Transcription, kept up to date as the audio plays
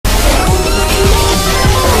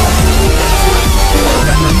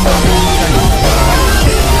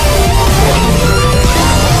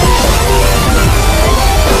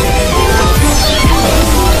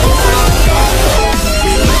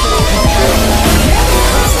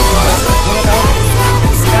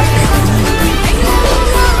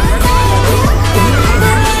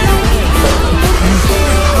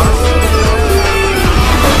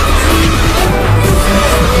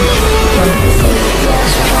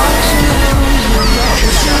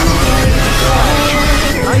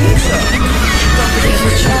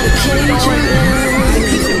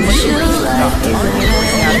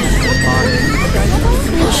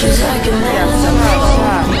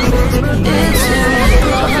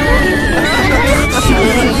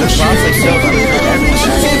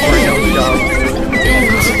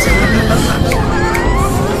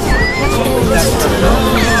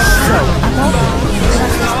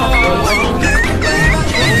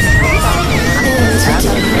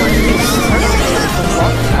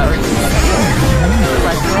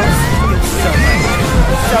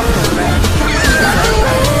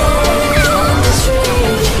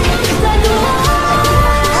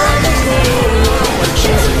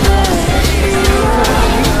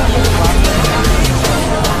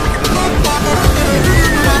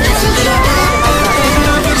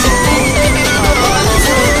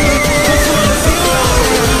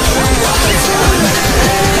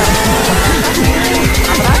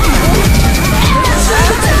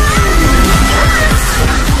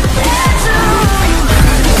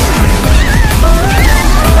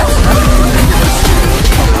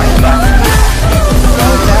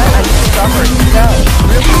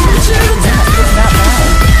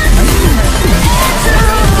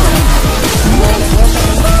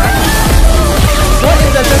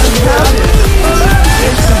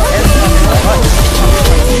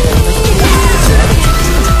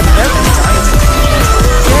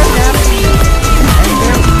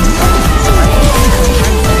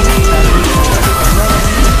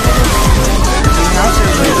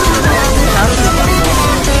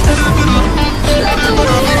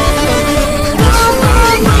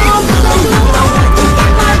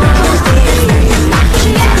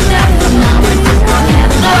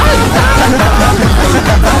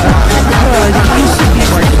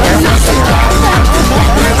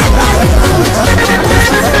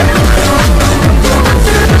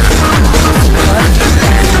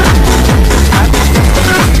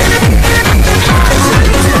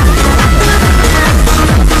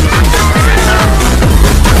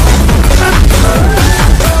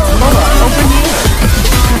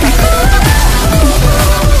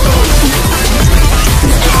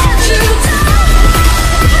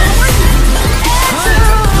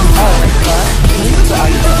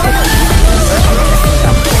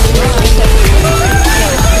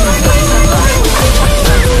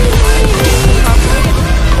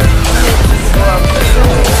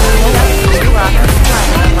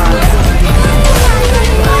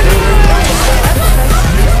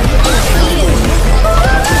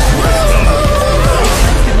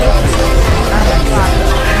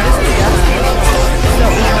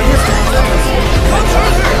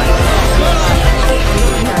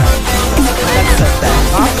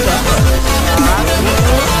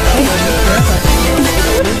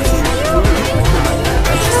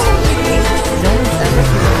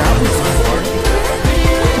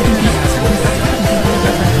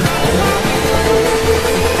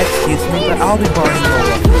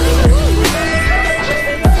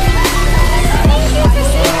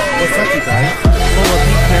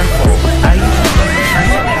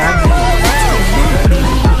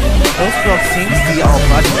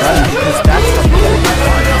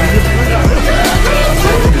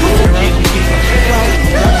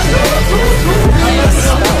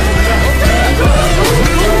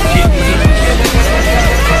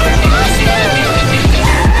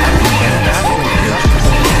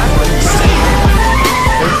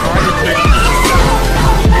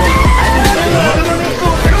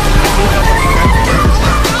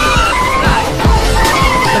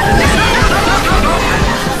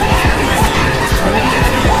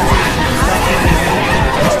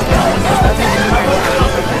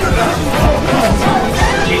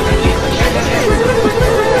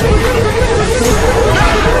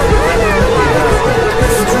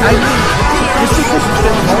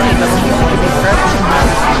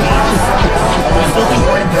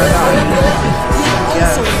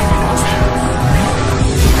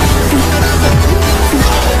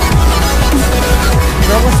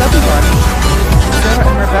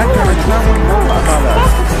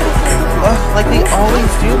They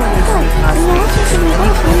always do when there's any consequences. Any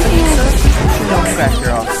company, sir, you know back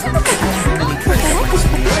your off. Any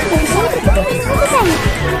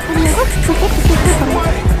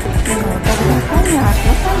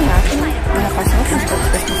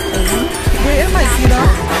Where am I, Peter?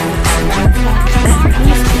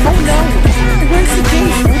 Oh no! Where's the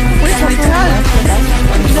gate? Where's my time?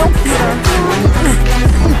 No, Peter.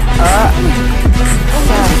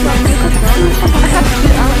 I have to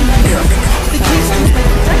get out of here. The gate's just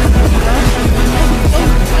like that, Peter.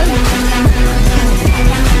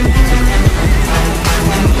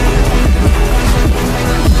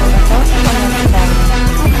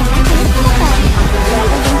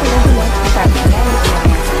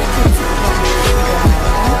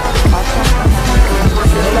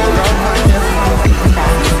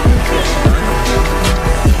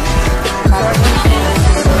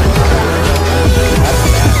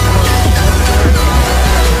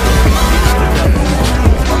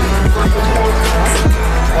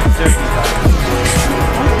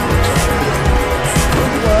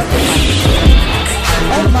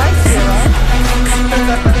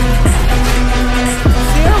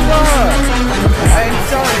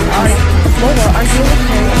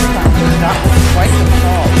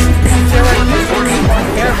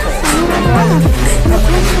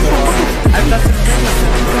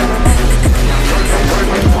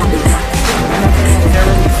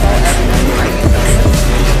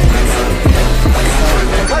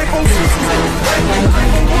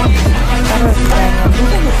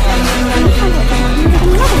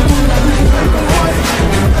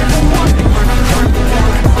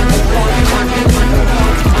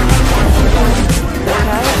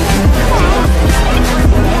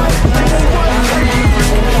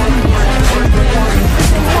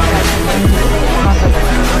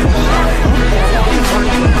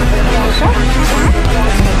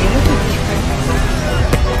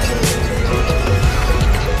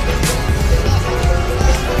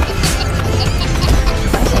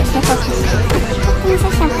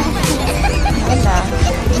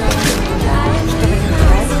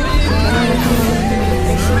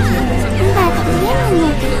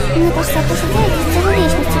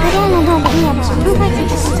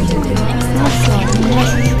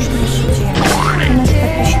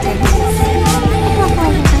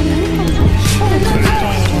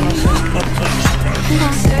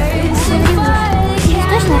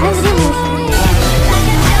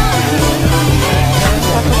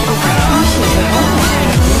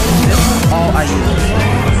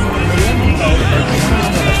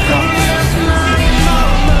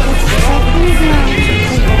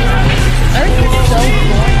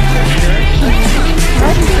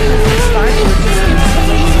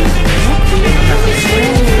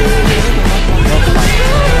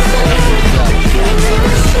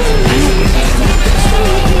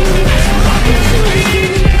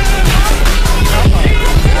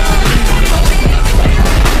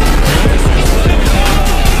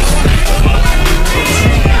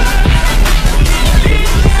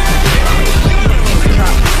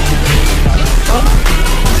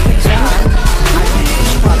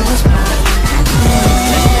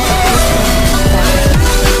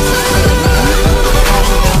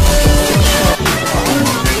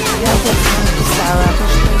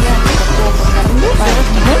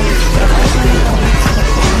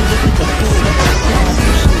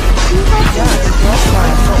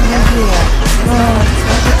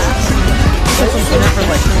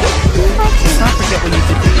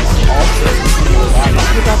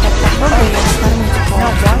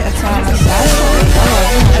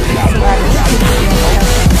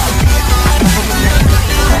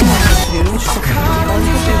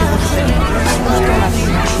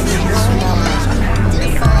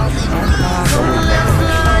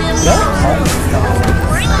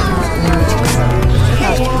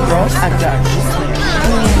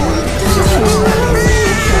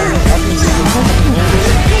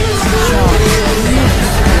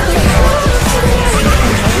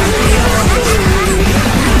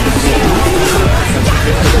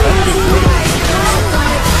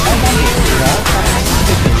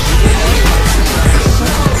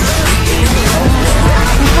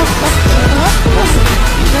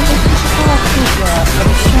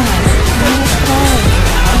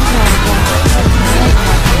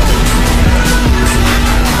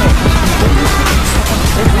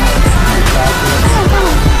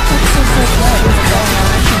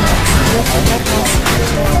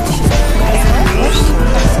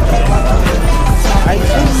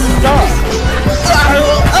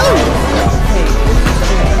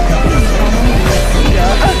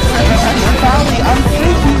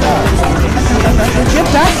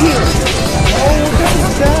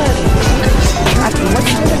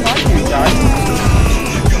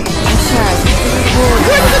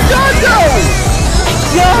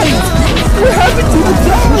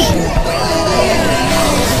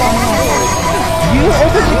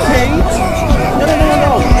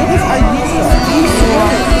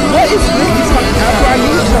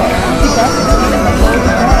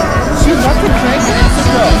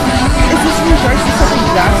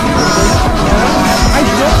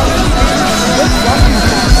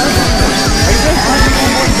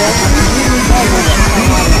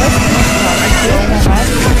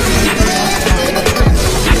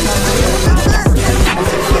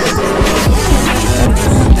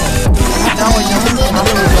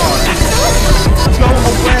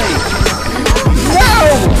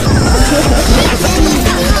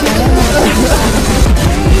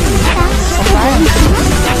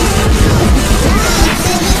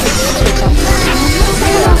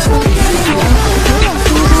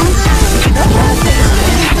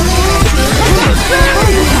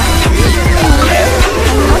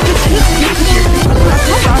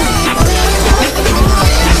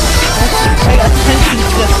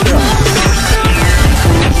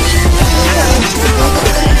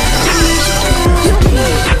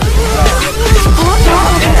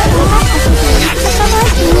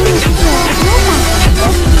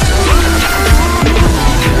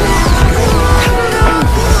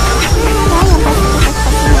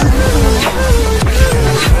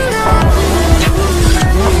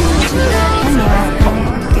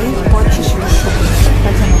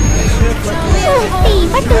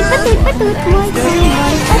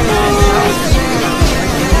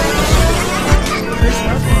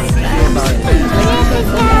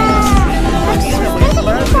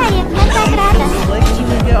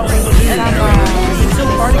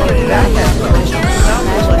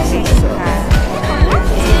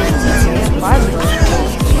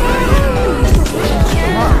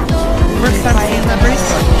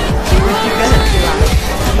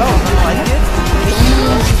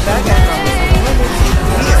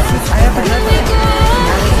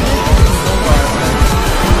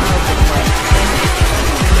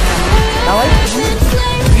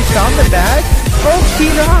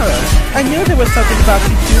 I knew there was something about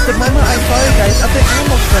you two the moment I saw you guys at the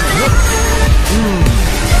animal clinic.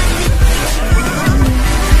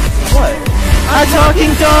 What? A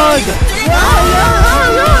talking dog!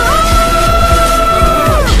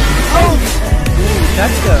 Oh!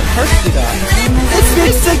 That's the first we got. It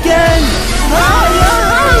speaks again!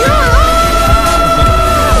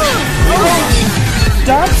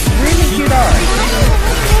 Stop screaming, Kidar!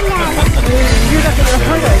 You're not gonna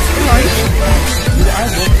hurt us, right? I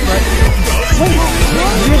will try. Wait,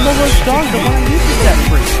 you're Momo's dog, the one I used to set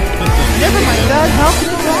free. Never mind that, how can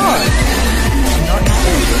you not?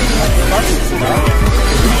 Not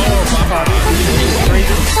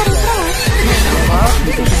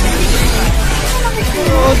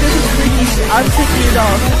oh, this is freaky. I'm taking it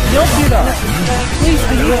off. No, Kida. Please,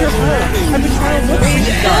 I need your help. I've been trying to look for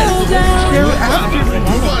you guys. They're after me.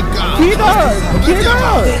 Kida! Kida!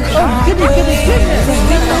 Oh, goodness.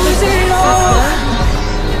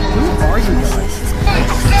 Who are you guys?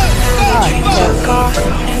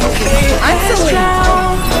 I'm silly.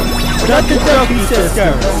 Not the doggy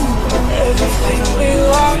sister. Everything we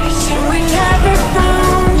lost and we never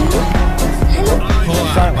found.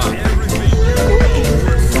 Silence.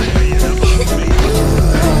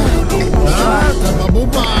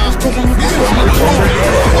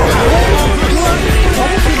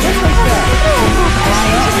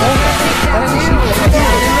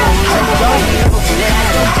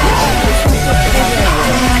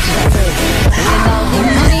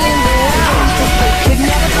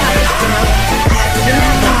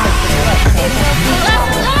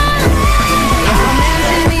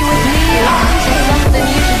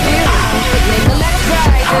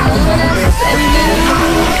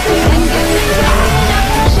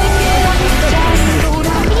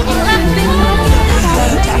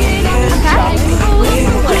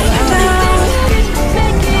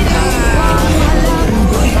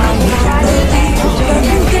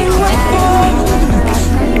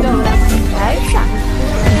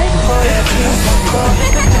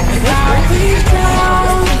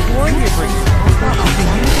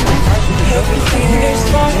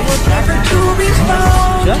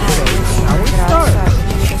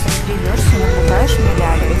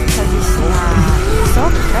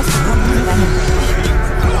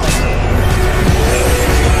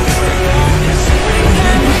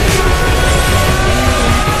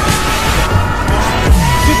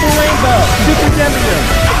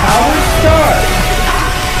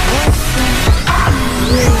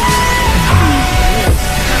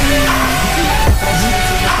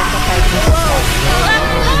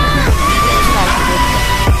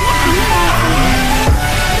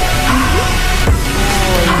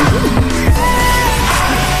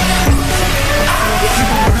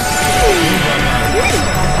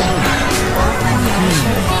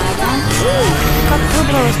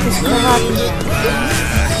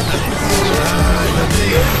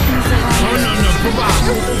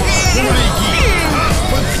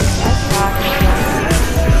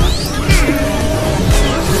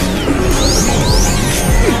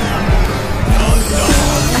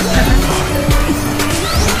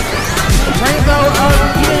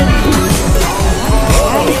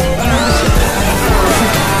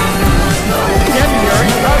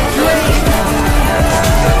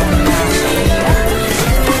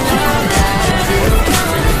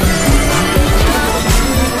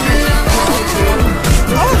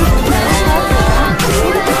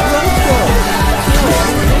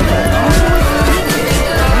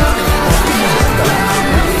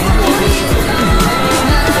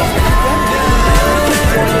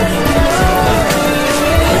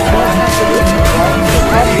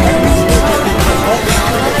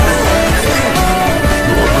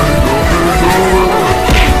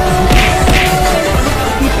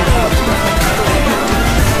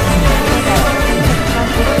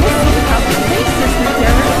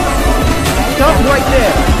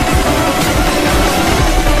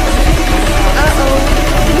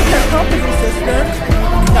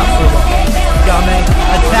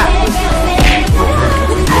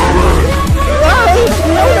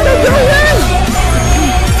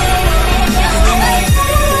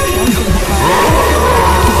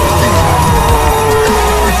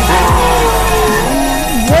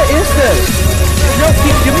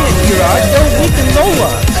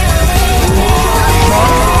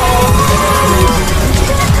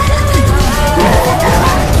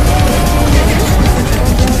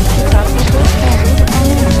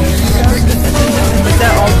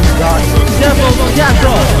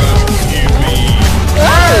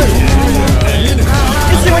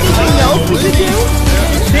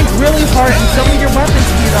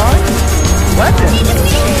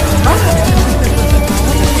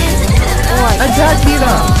 attack,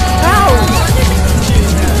 Tina! Ow!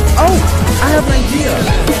 Oh, I have an idea.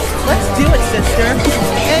 Let's do it, sister.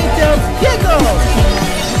 Angel Giggle!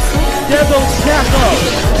 Devil Tackle!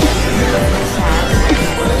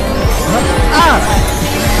 Ah!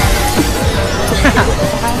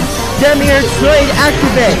 Demir Trade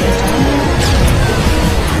Activate!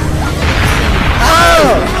 Oh!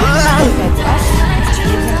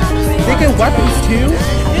 They get weapons too?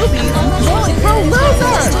 Newbies! Holy pro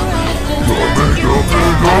losers!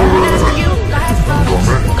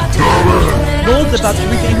 Bull's about to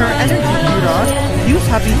regain her energy, Rudolph. Use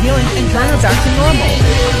Happy Healing and turn her back to normal.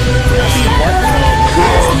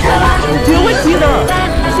 Do it, Tina!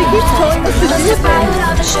 She keeps telling us to do things.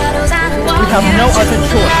 We have no other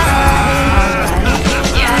choice.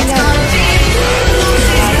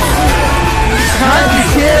 Time to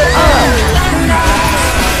cheer up!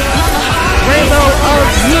 Rainbow of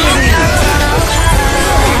Unity!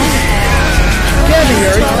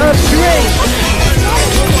 Barriers of Strength!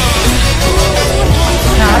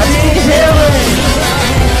 Happy Healing!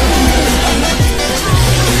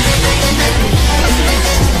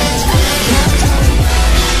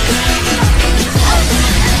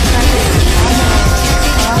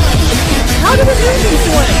 How did we win these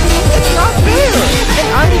wins? It's not fair! And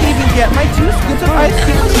I didn't even get my 2 scoops of ice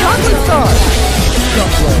cream with chocolate sauce!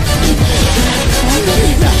 Don't worry. We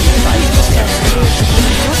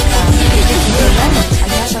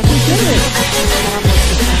did it!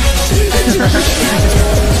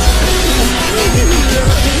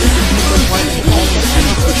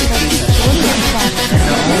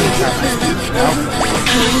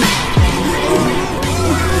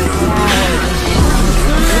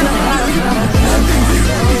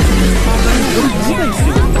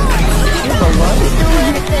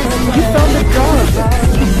 You found the dog!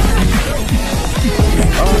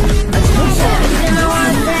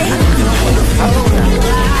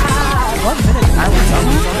 One minute I was on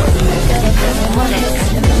the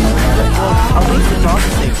I'll leave the dog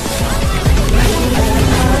safe.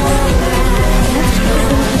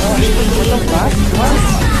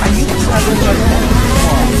 I used to have this like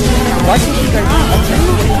why did you guys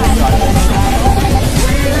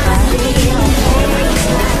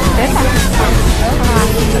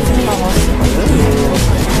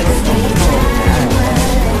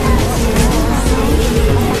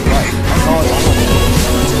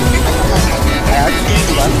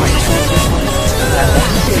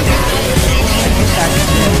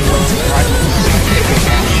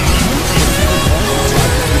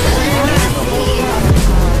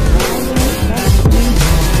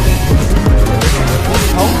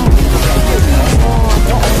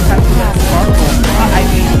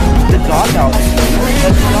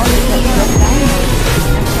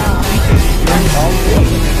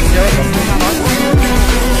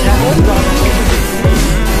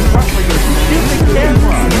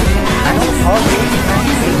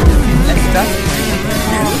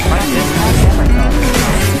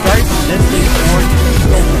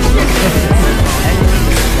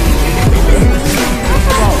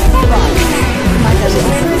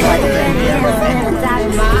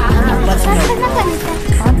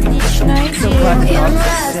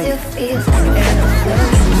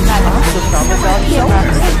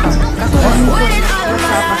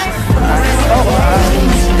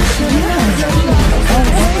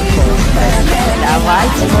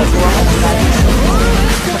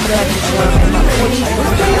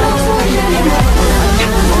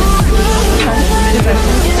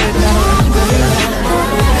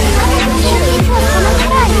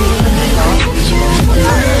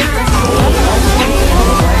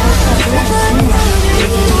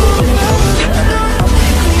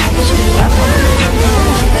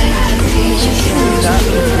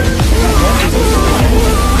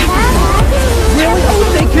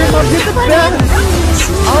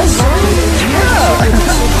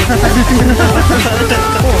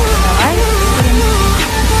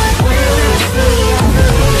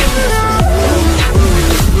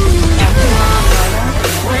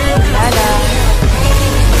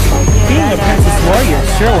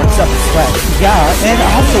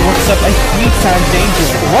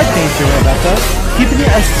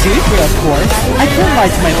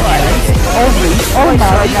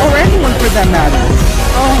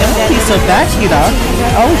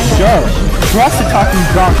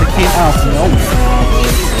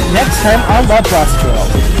Next time, I love Ross Drill.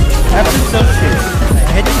 Episode 2,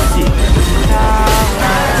 Hidden Secret.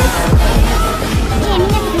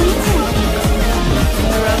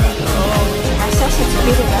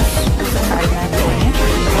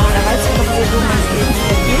 Давайте попробуем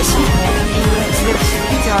сделать следующее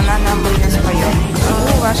видео, она нам ее споет.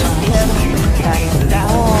 Ваша песня.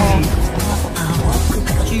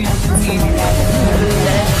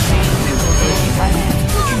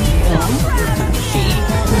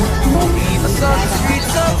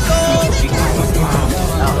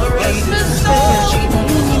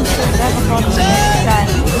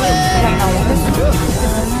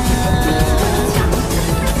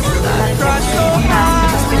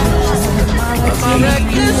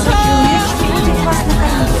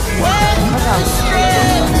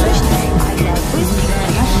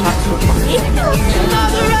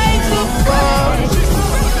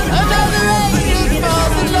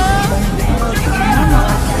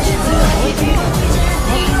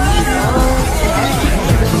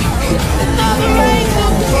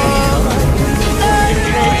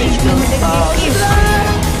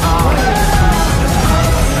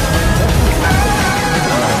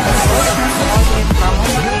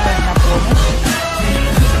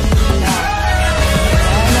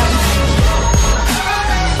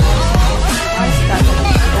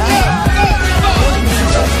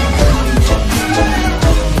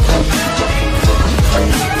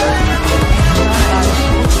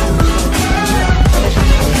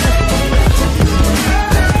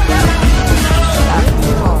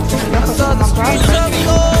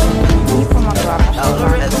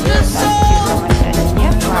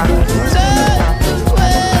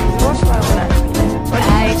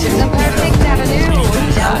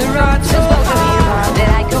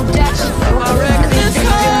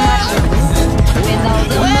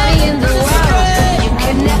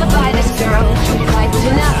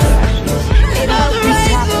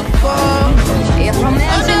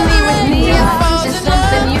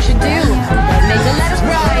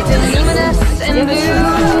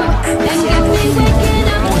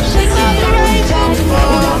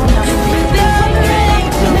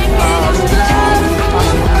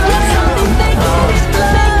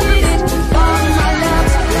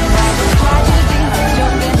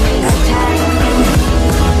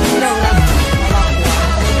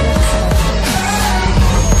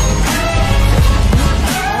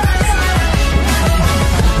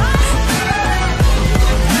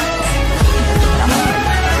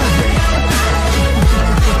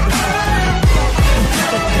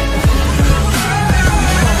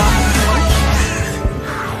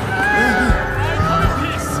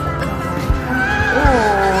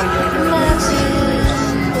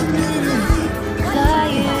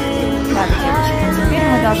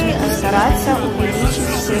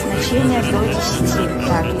 общения до 10.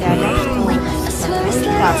 Так, для Аляски,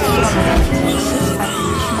 да,